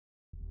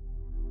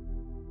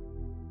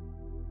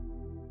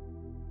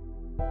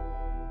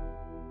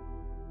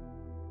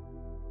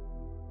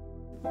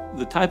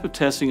The type of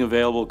testing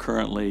available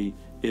currently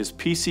is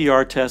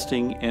PCR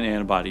testing and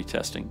antibody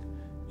testing.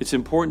 It's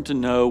important to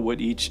know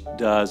what each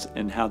does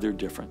and how they're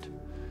different.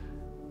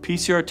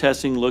 PCR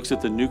testing looks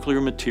at the nuclear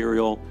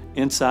material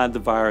inside the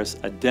virus,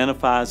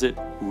 identifies it,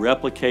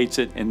 replicates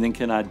it, and then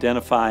can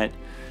identify it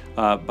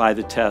by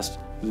the test,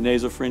 the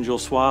nasopharyngeal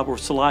swab or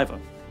saliva.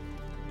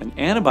 An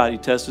antibody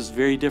test is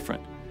very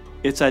different.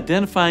 It's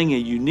identifying a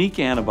unique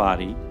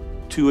antibody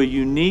to a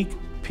unique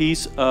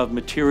piece of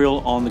material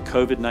on the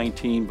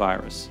COVID-19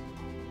 virus.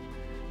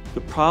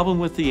 The problem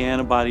with the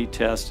antibody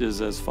test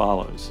is as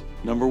follows.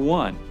 Number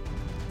one,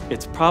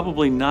 it's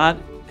probably not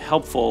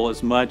helpful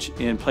as much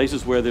in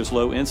places where there's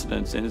low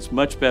incidence, and it's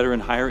much better in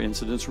higher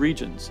incidence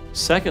regions.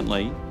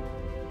 Secondly,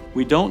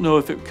 we don't know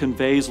if it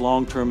conveys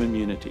long-term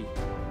immunity.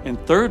 And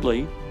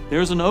thirdly,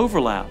 there's an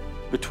overlap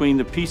between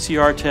the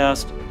PCR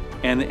test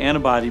and the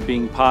antibody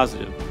being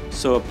positive.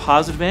 So a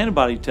positive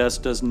antibody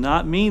test does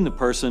not mean the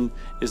person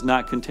is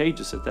not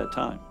contagious at that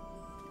time.